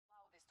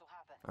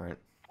All right.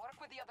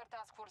 Work with the other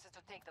task forces to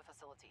take the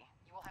facility.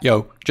 You will have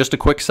Yo, just a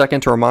quick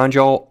second to remind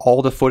y'all,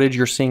 all the footage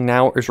you're seeing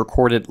now is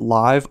recorded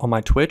live on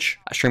my Twitch.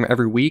 I stream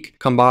every week.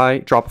 Come by,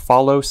 drop a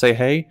follow, say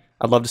hey.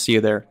 I'd love to see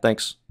you there.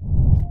 Thanks.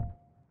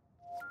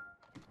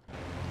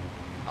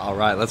 All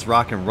right, let's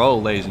rock and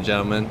roll, ladies and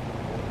gentlemen.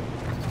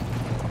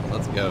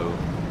 Let's go.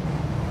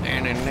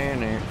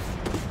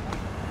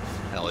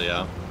 Hell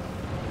yeah.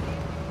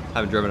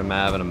 Haven't driven a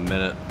MAV in a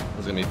minute. This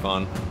is gonna be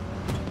fun.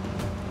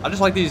 I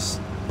just like these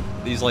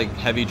like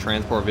heavy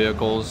transport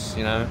vehicles,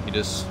 you know?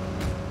 You're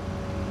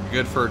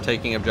good for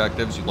taking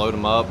objectives. You load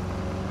them up.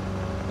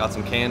 Got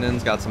some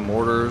cannons, got some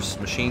mortars,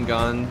 machine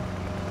gun.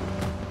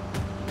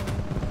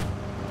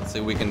 Let's see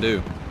what we can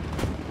do.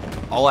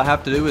 All I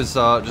have to do is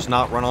just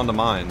not run onto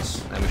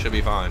mines, and we should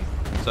be fine.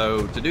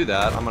 So to do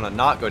that, I'm gonna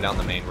not go down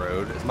the main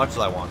road as much as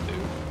I want to.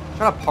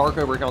 Try to park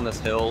over here on this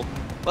hill.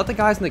 Let the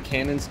guys in the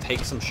cannons take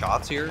some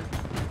shots here.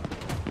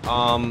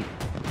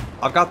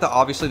 I've got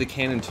obviously the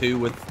cannon 2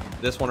 with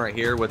this one right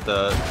here with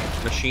the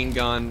machine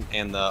gun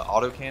and the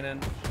auto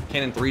cannon.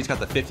 Cannon 3's got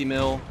the 50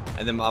 mil,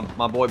 and then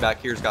my boy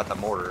back here's got the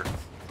mortar.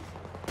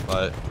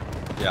 But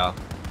yeah,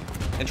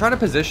 and try to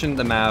position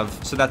the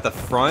MAV so that the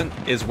front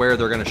is where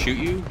they're gonna shoot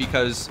you,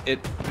 because it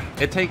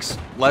takes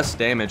less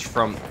damage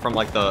from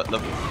like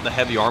the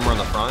heavy armor on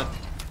the front.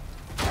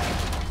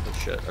 Oh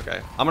shit. Okay,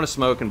 I'm gonna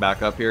smoke and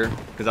back up here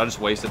because I just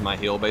wasted my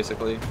heal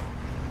basically.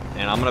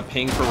 And I'm gonna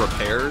ping for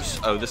repairs.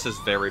 Oh, this is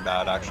very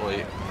bad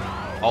actually.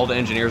 All the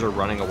engineers are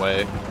running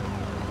away.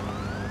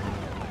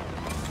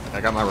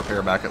 I got my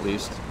repair back at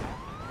least.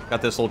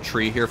 Got this little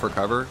tree here for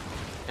cover.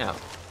 Yeah,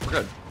 we're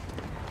good.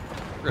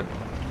 We're good.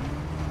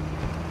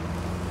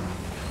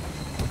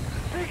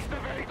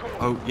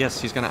 Oh yes,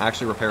 he's gonna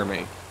actually repair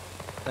me.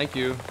 Thank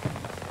you.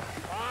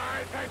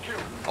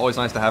 Always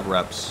nice to have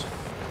reps.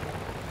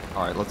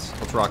 All right, let's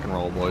rock and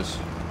roll, boys.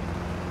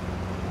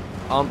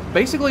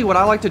 Basically, what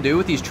I like to do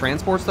with these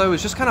transports, though,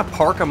 is just kind of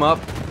park them up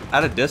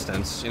at a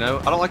distance. You know,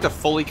 I don't like to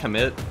fully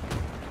commit.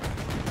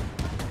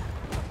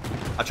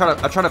 I try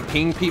to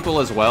ping people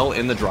as well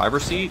in the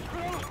driver's seat.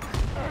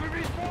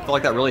 I feel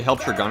like that really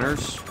helps your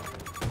gunners.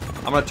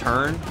 I'm gonna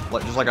turn,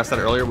 just like I said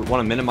earlier. We want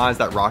to minimize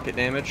that rocket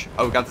damage.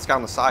 Oh, we got this guy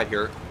on the side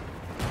here.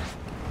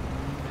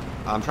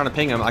 I'm trying to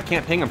ping him. I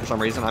can't ping him for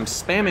some reason. I'm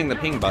spamming the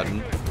ping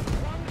button.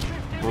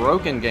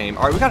 Broken game.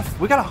 All right,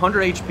 we got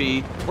 100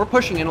 HP. We're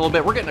pushing in a little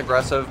bit. We're getting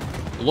aggressive.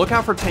 Look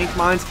out for tank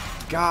mines.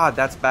 God,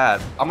 that's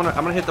bad. I'm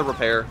gonna hit the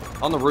repair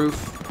on the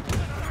roof.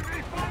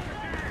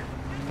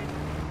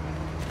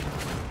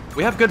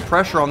 We have good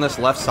pressure on this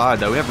left side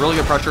though. We have really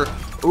good pressure.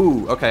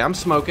 Ooh, okay. I'm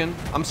smoking.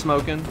 I'm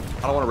smoking.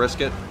 I don't want to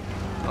risk it.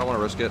 I don't want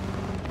to risk it.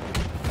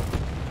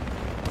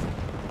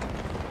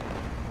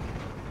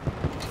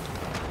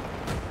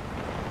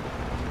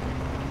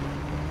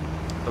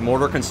 The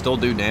mortar can still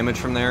do damage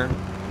from there.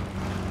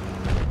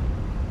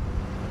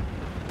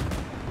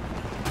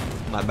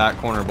 My back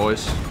corner,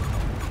 boys.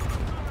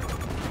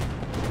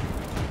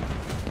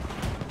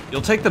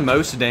 You'll take the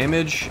most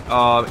damage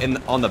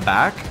on the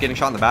back, getting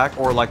shot in the back,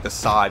 or like the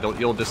side.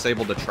 You'll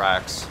disable the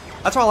tracks.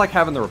 That's why I like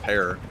having the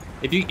repair.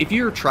 If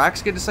your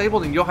tracks get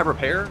disabled and you don't have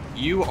repair,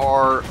 you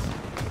are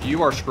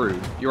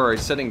screwed. You are a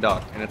sitting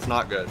duck, and it's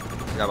not good.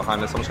 The guy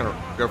behind us. I'm just gonna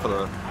go for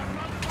the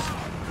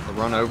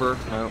run over.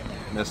 No,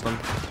 missed him.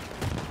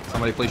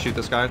 Somebody please shoot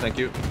this guy. Thank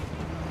you.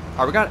 All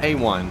right, we got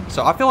A1.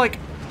 So I feel like,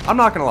 I'm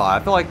not gonna lie, I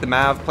feel like the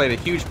MAV played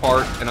a huge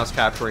part in us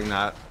capturing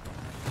that.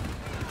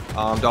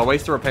 Do I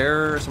waste the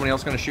repair? Is somebody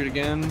else gonna shoot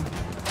again?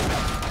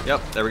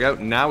 Yep, there we go.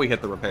 Now we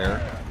hit the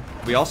repair.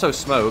 We also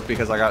smoke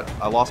because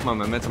I lost my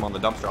momentum on the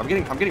dumpster. I'm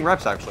getting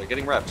reps actually,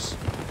 getting reps.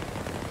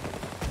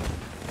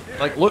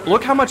 Like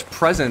look how much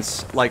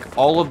presence like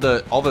all of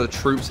the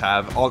troops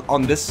have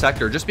on this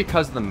sector just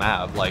because of the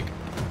MAV. Like,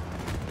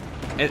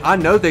 and I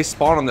know they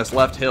spawn on this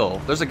left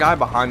hill. There's a guy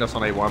behind us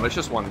on A1, but it's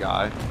just one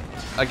guy.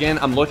 Again,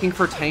 I'm looking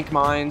for tank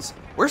mines.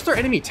 Where's their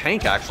enemy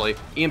tank, actually?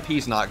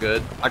 EMP's not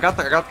good. I got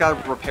the guy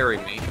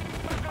repairing me.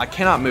 I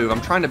cannot move.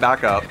 I'm trying to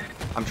back up.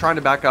 I'm trying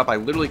to back up. I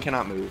literally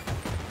cannot move.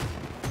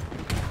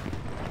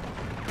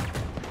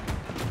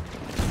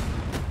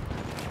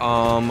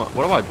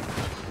 Where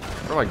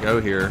do I go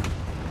here?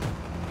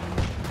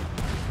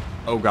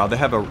 Oh god, they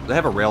have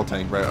a rail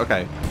tank, bro.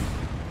 Okay.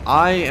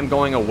 I am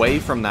going away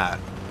from that.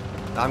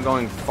 I'm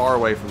going far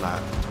away from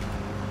that.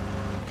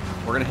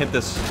 We're gonna hit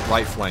this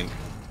right flank.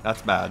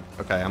 That's bad.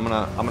 Okay, I'm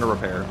gonna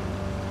repair.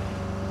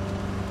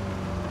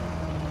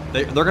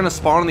 They're gonna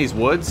spawn in these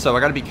woods, so I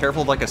gotta be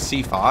careful of like a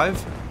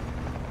C5.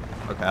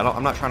 Okay,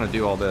 I'm not trying to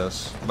do all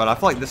this, but I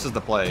feel like this is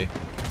the play.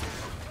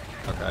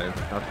 Okay,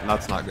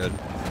 that's not good.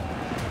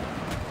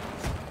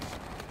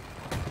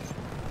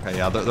 Okay,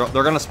 yeah,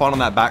 they're gonna spawn on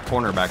that back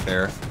corner back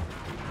there.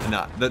 And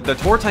the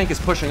Tor tank is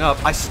pushing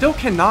up. I still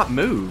cannot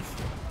move.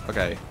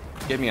 Okay,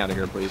 get me out of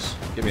here, please.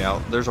 Get me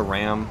out. There's a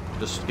ram.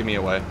 Just get me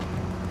away.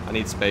 I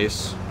need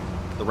space.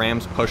 The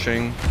ram's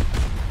pushing.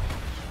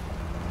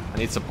 I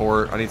need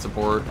support. I need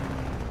support.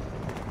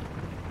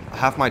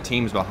 Half my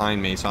team's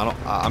behind me, so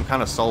I'm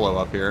kind of solo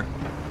up here.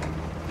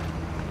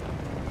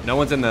 No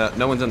one's in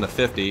the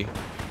 50.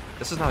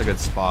 This is not a good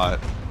spot.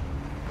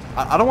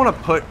 I don't want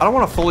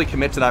to fully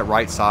commit to that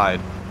right side.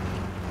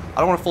 I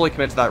don't want to fully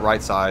commit to that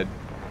right side.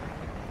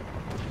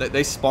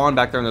 They spawn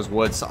back there in those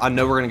woods. So I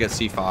know we're going to get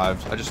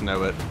C5s. I just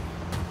know it.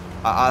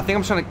 I think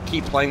I'm just going to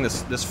keep playing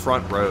this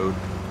front road.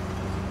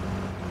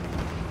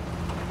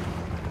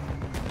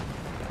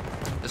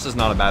 This is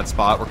not a bad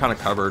spot. We're kind of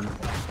covered.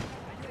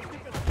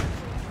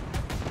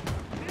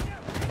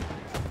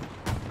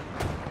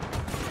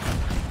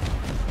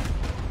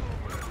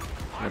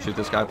 Can I shoot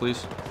this guy,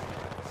 please?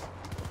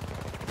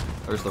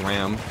 There's the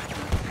ram.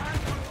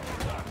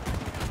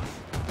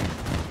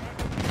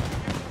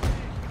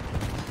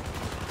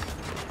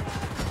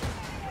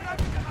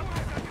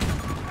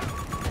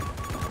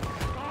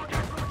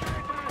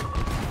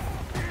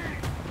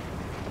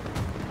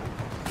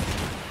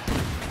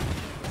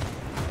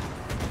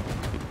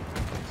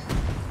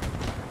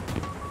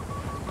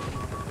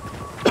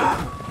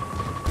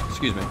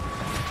 Excuse me.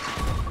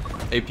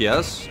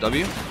 APS,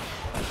 W.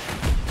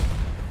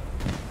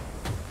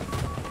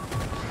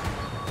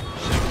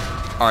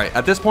 All right,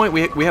 at this point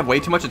we have way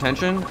too much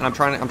attention, and I'm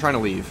trying to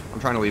leave. I'm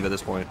trying to leave at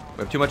this point.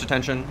 We have too much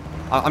attention.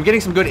 I'm getting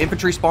some good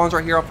infantry spawns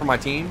right here up for my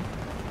team,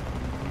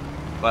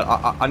 but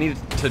I need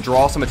to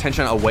draw some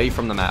attention away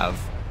from the MAV.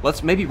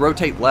 Let's maybe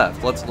rotate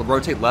left. Let's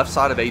rotate left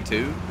side of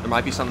A2. There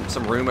might be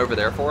some room over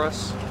there for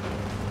us.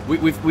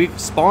 We've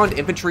spawned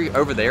infantry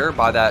over there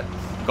by that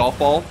golf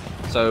ball.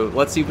 So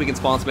let's see if we can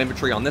spawn some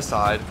infantry on this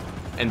side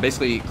and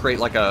basically create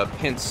like a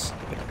pinch,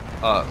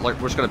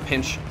 like we're just gonna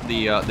pinch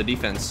the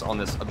defense on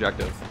this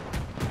objective.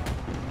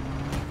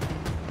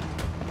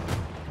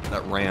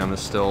 That ram is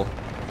still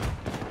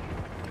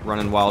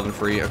running wild and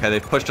free. Okay,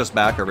 they've pushed us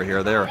back over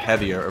here. They are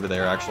heavier over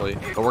there actually,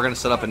 but we're gonna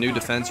set up a new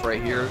defense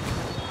right here.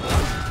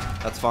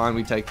 That's fine,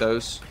 we take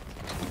those.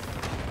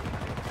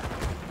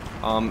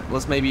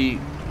 Let's maybe,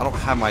 I don't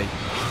have my,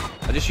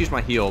 I just used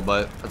my heal,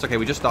 but that's okay.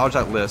 We just dodged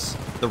that list.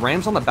 The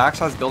Rams on the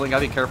backside of this building,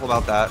 gotta be careful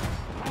about that.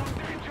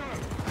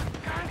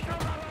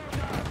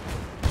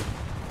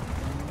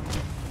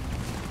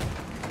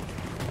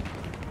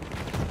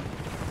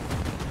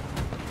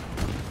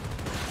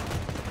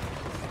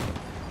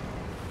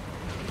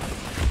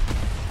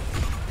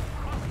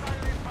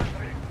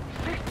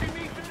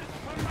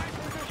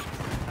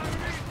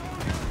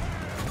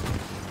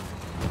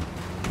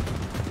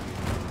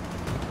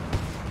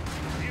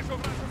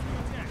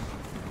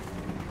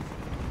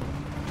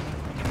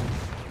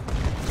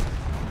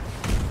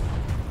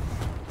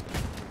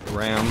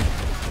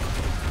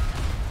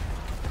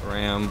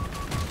 Ram.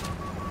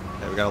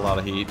 Okay, we got a lot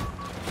of heat.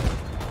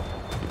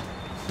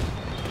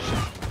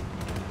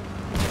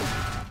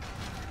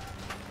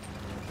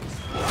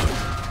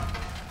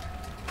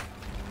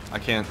 I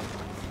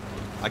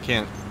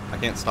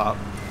can't stop.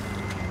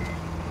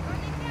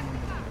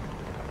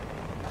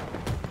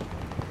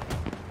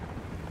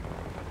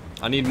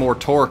 I need more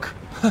torque.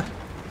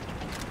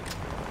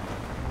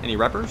 Any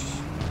reppers?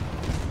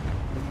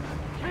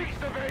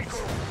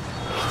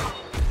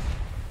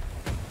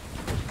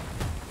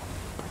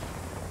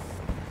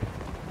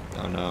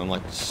 Oh no, I'm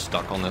like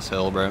stuck on this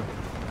hill, bro.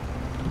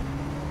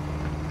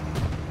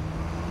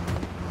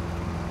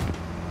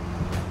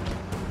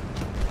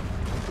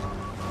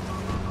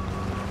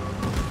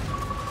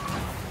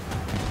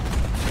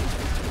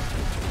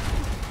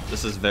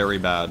 This is very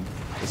bad.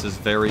 This is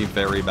very,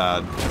 very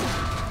bad.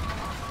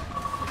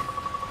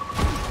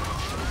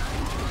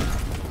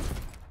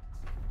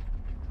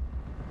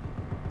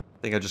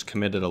 I think I just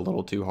committed a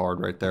little too hard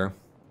right there.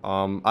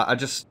 I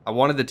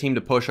wanted the team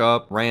to push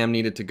up. Ram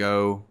needed to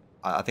go.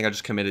 I think I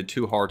just committed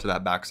too hard to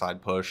that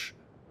backside push.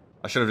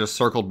 I should have just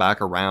circled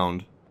back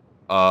around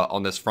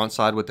on this front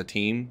side with the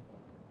team.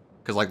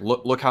 Cause like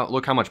look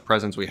how much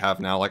presence we have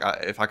now. Like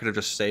if I could have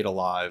just stayed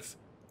alive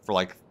for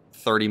like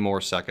 30 more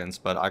seconds,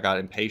 but I got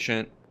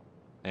impatient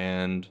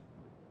and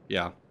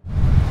yeah.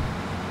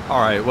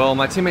 All right, well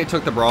my teammate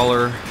took the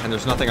brawler and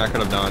there's nothing I could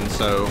have done.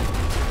 So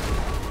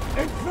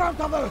in front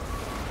of us.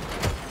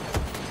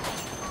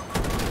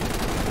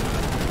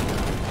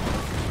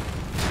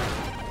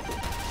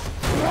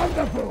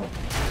 Wonderful.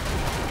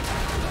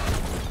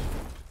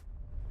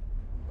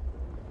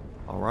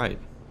 All right,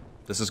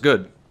 this is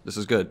good. This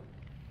is good.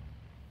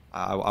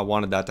 I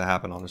wanted that to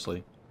happen,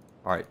 honestly.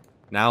 All right,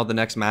 now the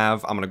next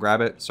MAV, I'm gonna grab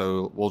it,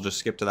 so we'll just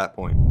skip to that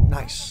point.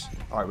 Nice.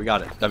 All right, we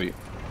got it. W.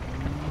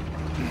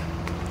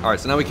 All right,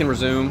 so now we can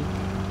resume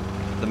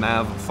the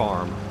MAV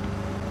farm.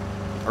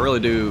 I really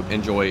do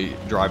enjoy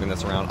driving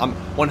this around. I'm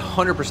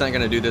 100%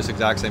 gonna do this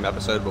exact same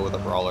episode, but with a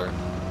brawler.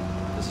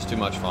 This is too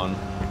much fun.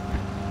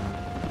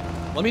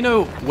 Let me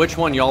know which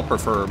one y'all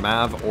prefer,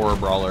 MAV or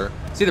brawler.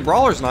 See, the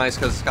brawler's nice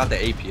because it's got the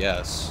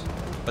APS,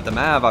 but the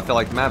MAV, I feel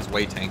like the MAV's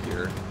way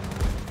tankier.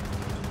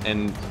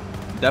 And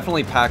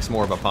definitely packs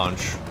more of a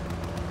punch.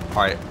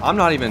 Alright, I'm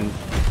not even,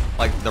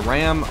 like, the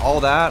ram, all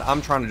that,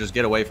 I'm trying to just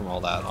get away from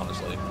all that,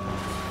 honestly.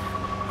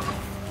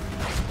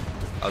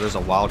 Oh, there's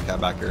a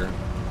wildcat back here.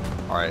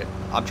 Alright,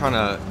 I'm trying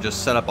to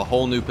just set up a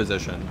whole new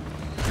position.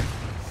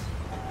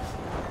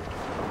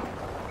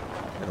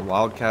 Okay, the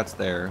wildcat's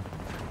there.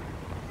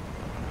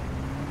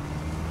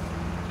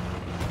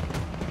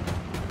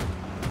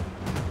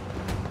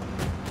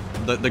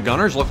 the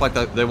gunners look like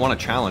they want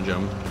to challenge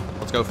him.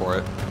 Let's go for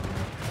it.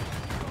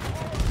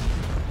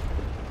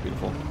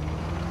 Beautiful.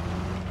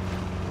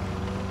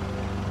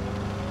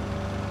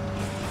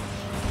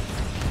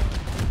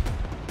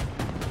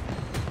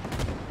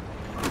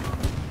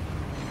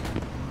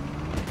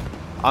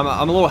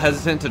 I'm a little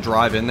hesitant to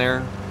drive in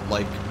there.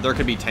 Like, there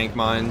could be tank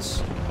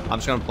mines. I'm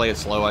just gonna play it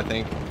slow, I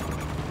think.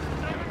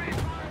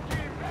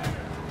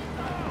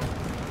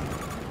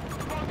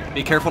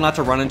 Be careful not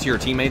to run into your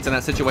teammates in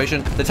that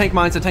situation. The tank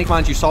mines,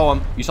 you saw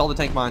them. You saw the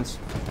tank mines.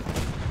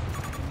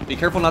 Be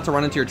careful not to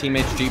run into your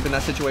teammate's Jeep in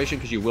that situation,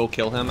 because you will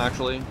kill him,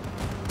 actually.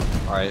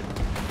 Alright.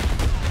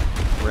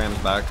 Ram's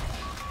back.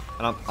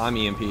 And I'm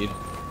EMP'd.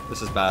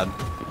 This is bad.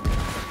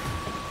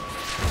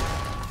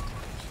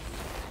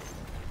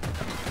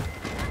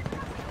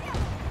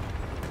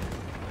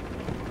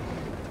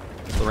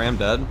 Is the Ram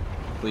dead?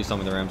 Please tell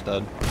me the Ram's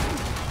dead.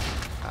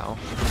 Ow.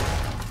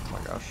 Oh my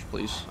gosh,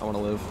 please. I want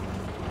to live.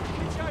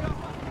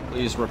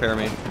 Please repair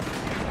me.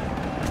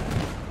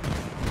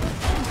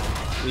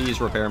 Please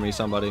repair me,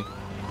 somebody.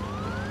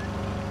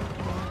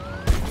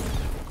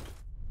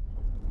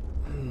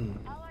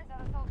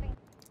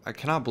 I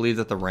cannot believe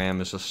that the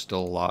Ram is just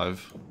still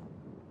alive.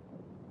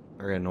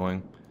 Very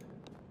annoying.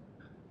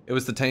 It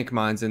was the tank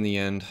mines in the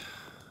end.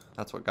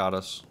 That's what got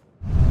us.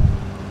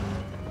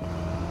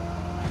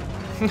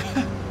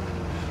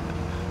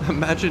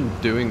 Imagine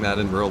doing that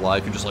in real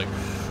life. You're just like,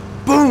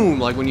 boom!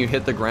 Like when you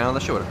hit the ground,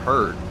 that shit would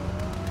hurt.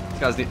 These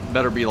guys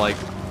better be like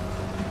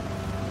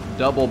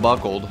double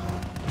buckled.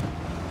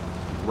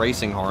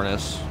 Racing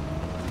harness.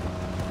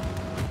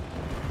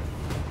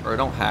 Or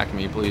don't hack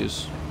me,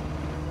 please.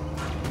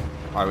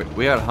 Alright,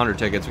 we got 100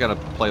 tickets. We gotta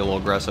play a little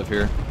aggressive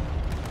here.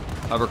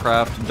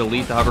 Hovercraft.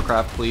 Delete the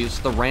hovercraft, please.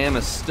 The Ram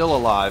is still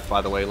alive, by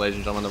the way, ladies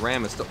and gentlemen. The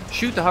Ram is still...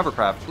 Shoot the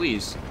hovercraft,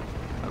 please.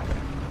 Okay.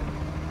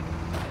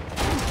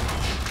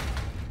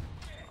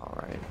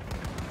 Alright.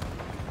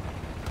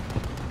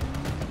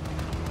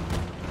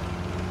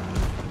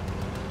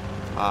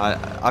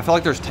 I feel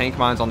like there's tank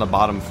mines on the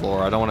bottom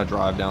floor. I don't want to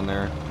drive down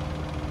there.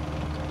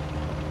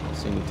 I don't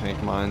see any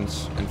tank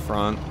mines in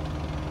front.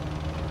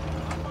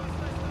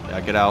 Yeah,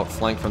 get out.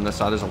 Flank from this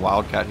side. There's a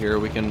Wildcat here.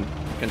 We can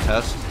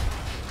test.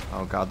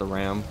 Oh god, the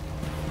Ram.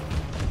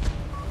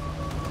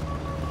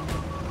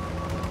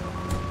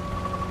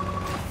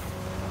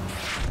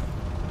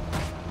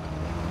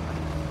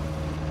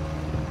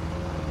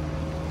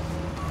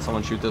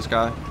 Someone shoot this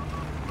guy.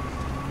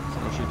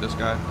 Someone shoot this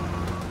guy.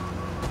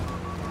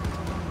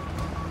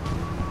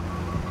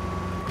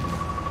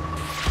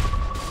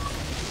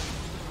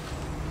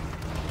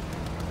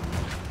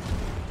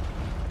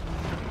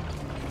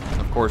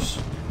 Of course.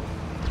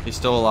 He's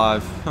still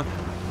alive.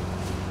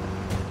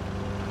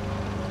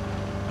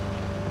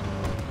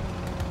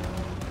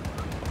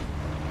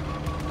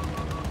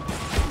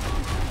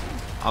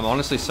 I'm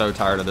honestly so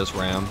tired of this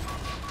Ram.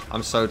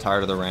 I'm so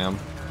tired of the Ram.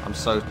 I'm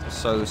so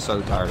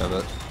tired of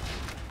it.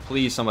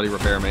 Please, somebody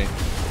repair me.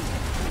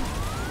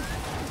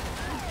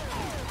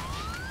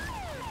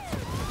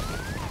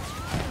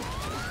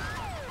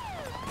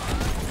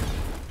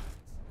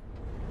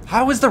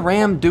 How is the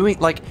Ram doing,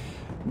 like,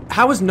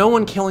 how is no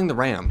one killing the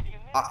Ram?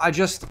 I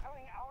just...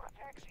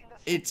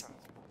 It's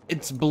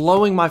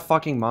blowing my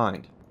fucking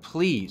mind.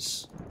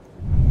 Please.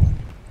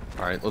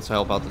 Alright, let's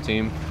help out the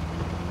team.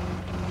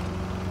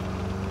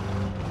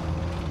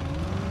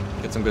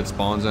 Get some good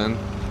spawns in.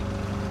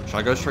 Should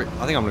I go straight?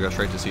 I think I'm gonna go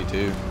straight to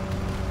C2.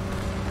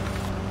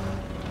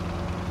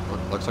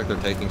 Looks like they're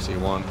taking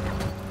C1.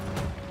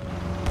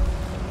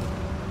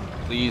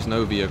 Please,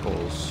 no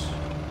vehicles.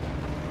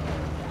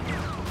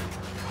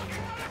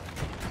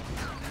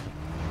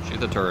 Shoot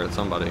the turret,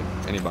 somebody.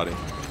 Anybody.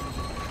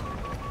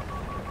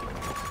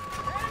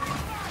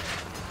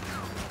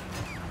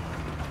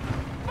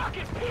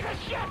 Fucking piece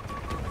of shit!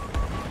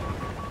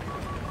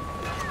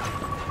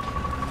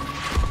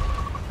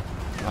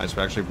 Nice,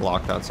 we actually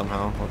blocked that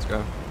somehow. Let's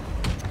go.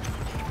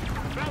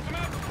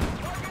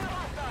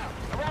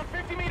 Around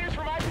 50 meters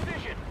from my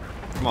position.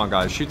 Come on,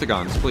 guys. Shoot the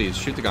guns, please.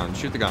 Shoot the guns.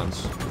 Shoot the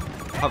guns.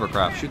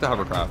 Hovercraft. Shoot the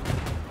hovercraft.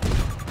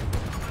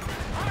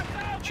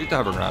 Shoot the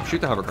hovercraft.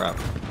 Shoot the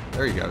hovercraft.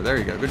 There you go. There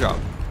you go. Good job.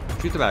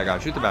 Shoot the bad guy.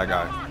 Shoot the bad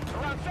guy.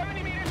 Around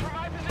 70 meters from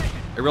my position.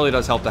 It really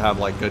does help to have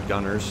like good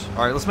gunners.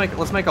 All right, let's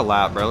make a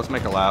lap, bro. Let's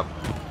make a lap.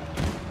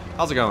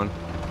 How's it going?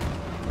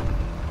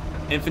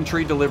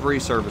 Infantry delivery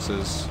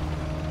services.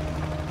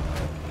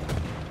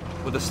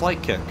 With a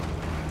slight kick.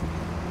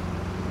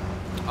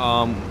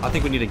 I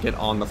think we need to get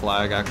on the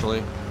flag,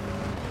 actually.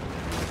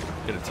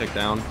 Get a tick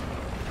down.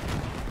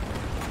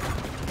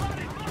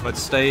 But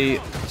stay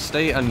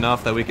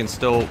enough that we can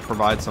still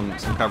provide some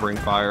covering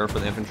fire for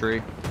the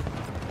infantry.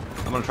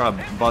 I'm gonna try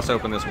to bust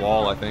open this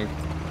wall, I think.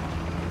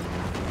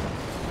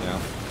 Yeah.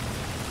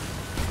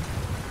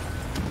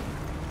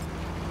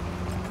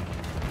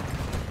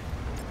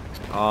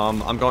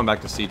 I'm going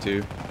back to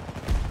C2.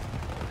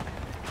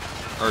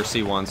 Or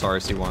C1, sorry,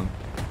 C1.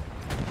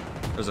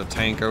 There's a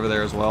tank over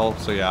there as well,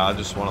 so yeah, I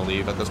just want to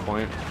leave at this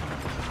point.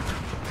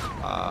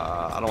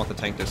 I don't want the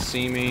tank to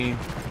see me.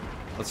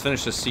 Let's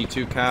finish this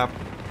C2 cap.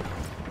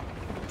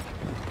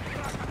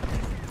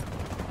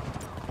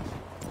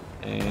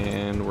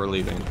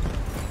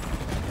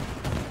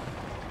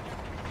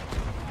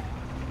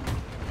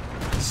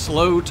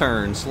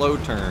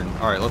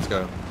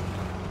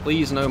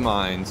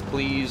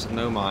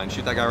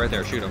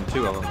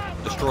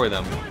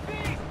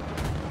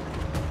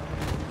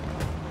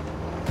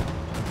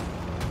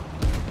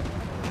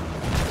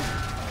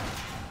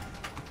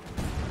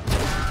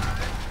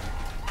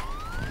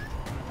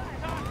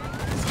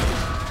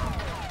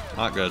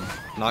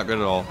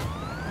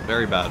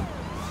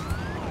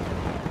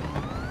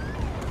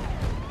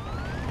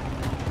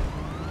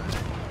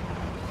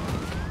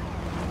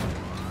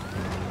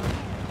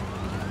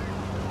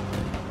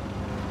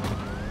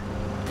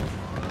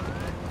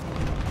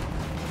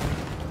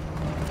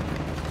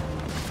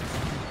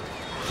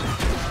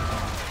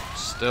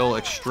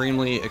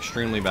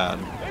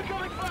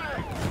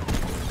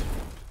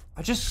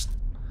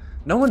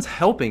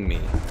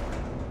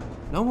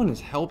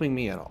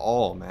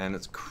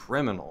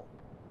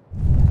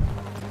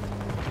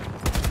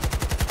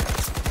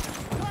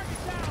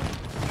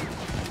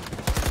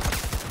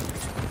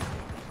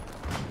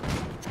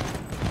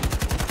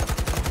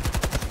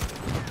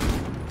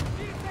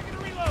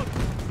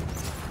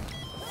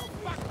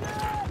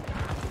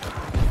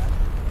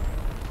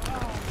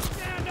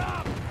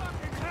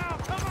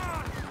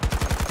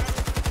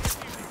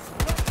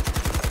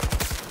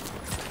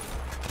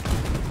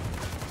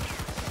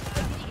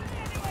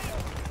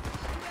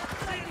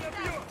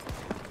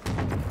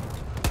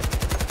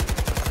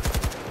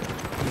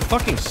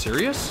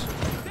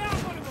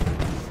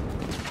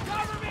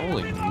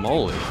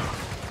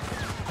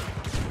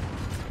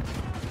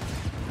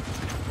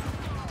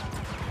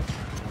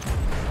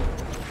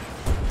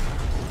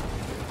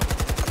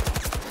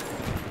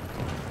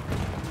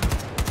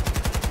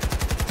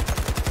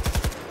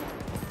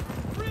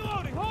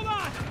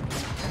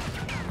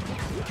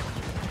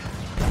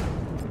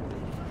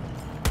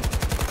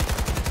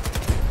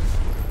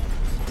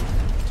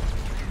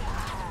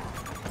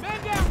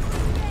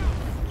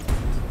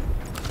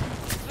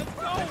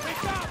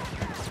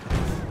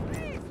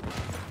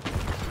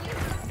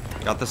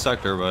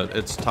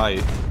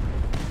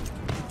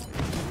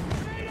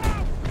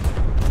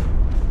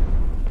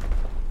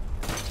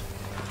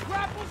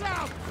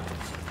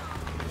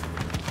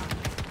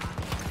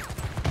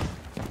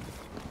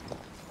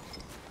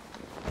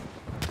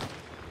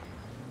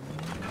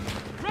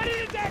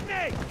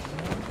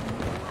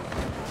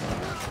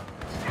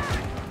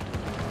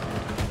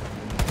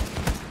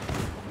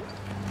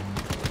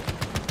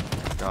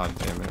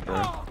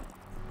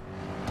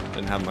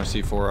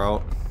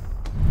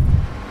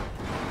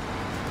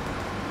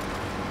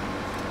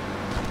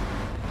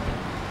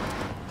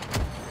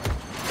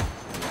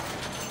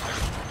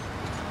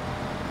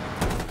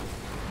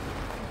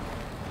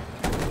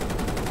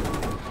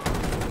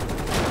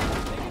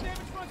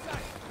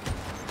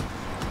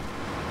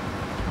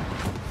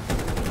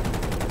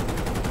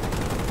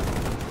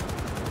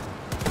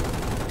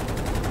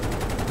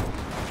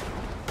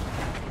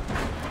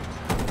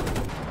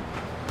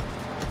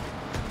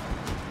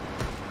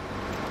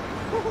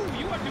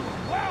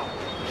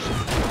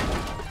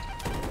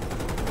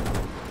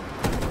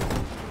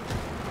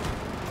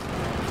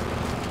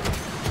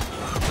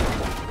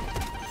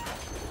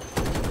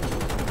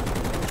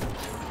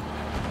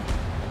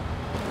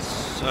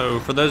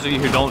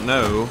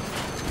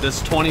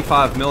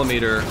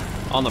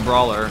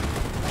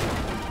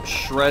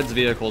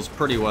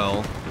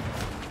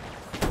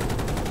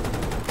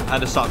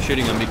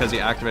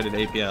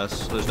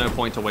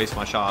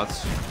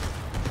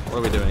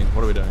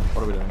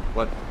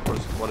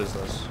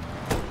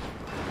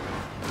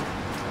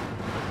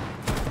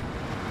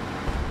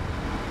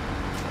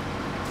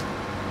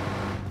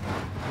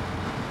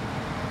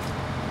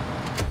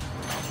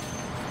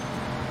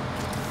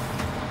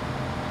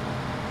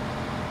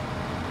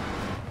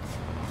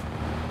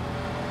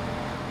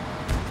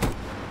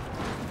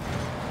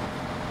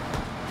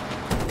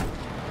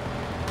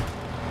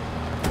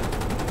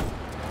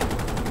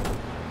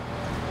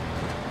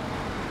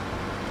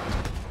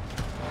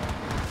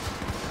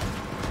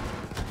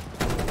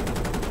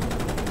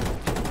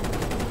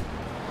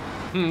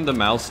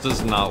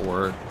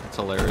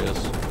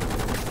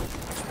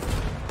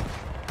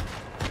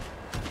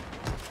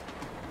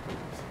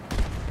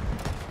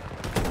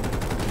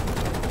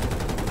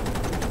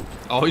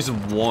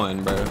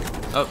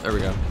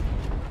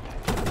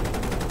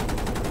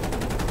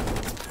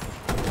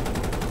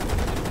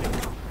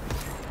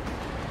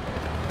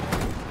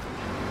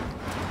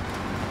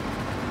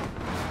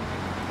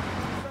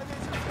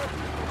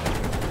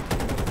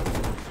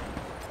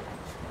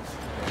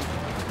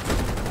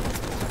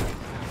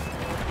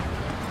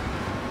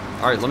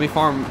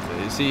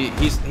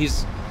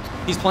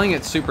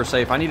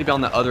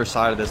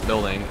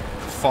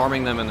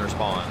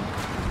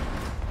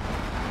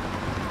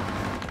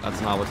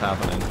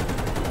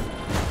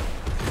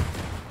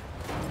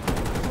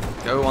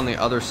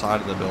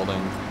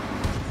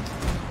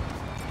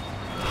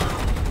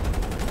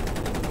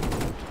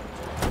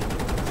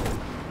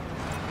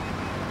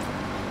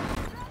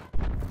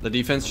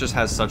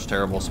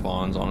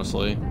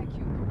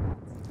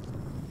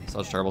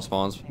 Such terrible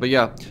spawns. But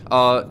yeah,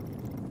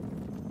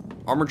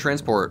 armored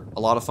transport, a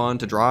lot of fun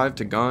to drive,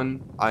 to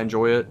gun. I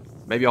enjoy it.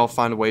 Maybe I'll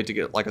find a way to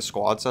get like a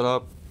squad set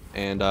up,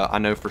 and I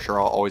know for sure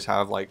I'll always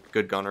have like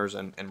good gunners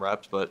and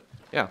reps. But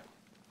yeah,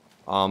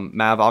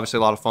 MAV obviously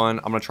a lot of fun.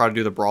 I'm gonna try to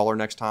do the brawler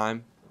next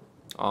time.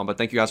 But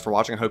thank you guys for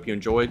watching. I hope you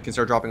enjoyed.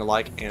 Consider dropping a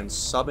like and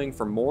subbing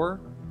for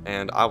more,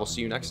 and I will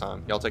see you next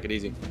time. Y'all take it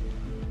easy.